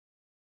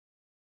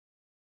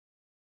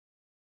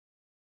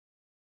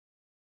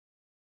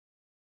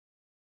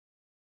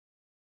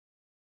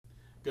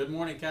Good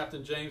morning,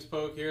 Captain James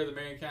Polk here, the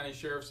Marion County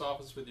Sheriff's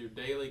Office with your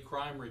daily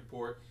crime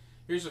report.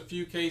 Here's a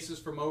few cases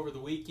from over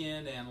the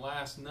weekend and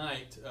last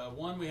night.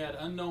 One, we had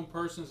unknown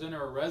persons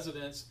enter a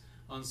residence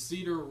on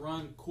Cedar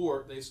Run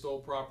Court. They stole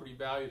property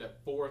valued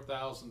at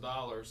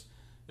 $4,000.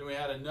 Then we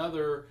had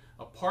another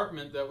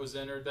apartment that was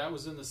entered. That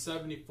was in the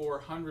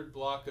 7400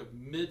 block of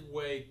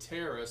Midway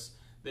Terrace.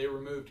 They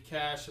removed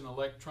cash and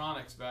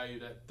electronics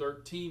valued at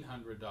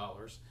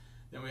 $1,300.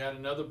 Then we had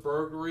another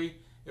burglary.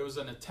 It was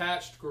an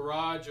attached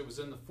garage. It was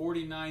in the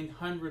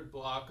 4900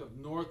 block of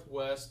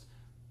Northwest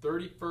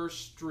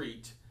 31st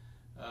Street.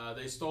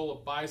 They stole a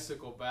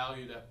bicycle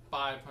valued at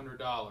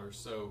 $500.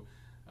 So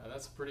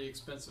that's a pretty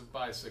expensive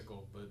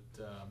bicycle. But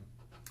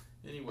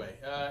anyway,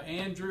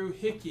 Andrew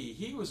Hickey,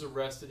 he was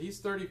arrested. He's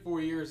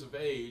 34 years of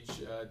age.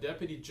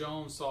 Deputy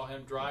Jones saw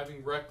him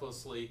driving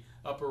recklessly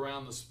up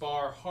around the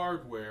Spar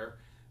Hardware.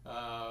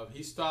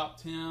 He stopped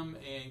him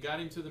and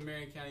got him to the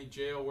Marion County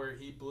Jail, where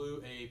he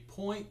blew a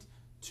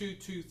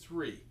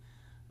 .223.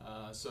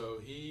 So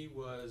he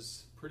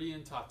was pretty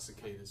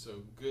intoxicated,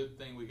 so good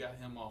thing we got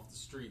him off the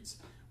streets.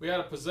 We had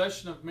a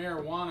possession of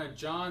marijuana.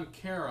 John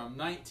Karam,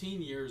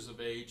 19 years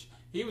of age.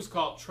 He was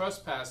caught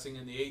trespassing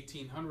in the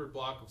 1800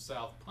 block of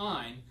South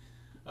Pine.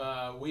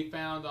 We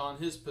found on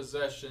his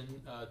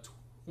possession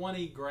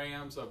 20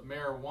 grams of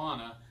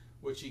marijuana,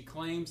 which he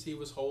claims he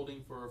was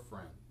holding for a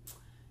friend.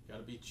 Got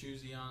to be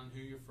choosy on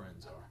who your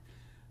friends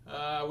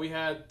are. We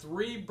had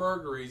 3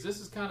 burglaries. This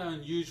is kind of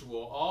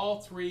unusual.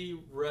 All 3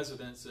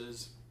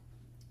 residences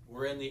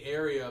were in the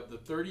area of the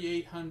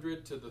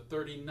 3800 to the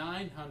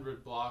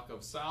 3900 block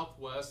of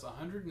Southwest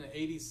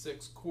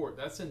 186 Court.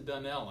 That's in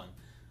Dunellen.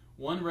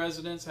 One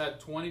residence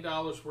had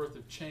 $20 worth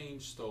of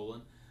change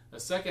stolen. A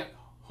second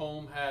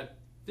home had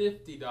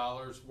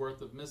 $50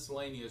 worth of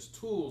miscellaneous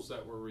tools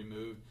that were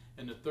removed.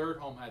 And the third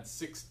home had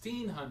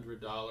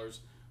 $1,600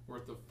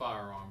 worth of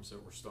firearms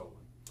that were stolen.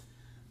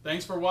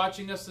 Thanks for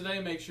watching us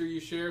today. Make sure you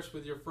share us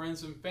with your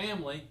friends and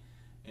family,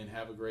 and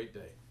have a great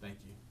day. Thank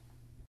you.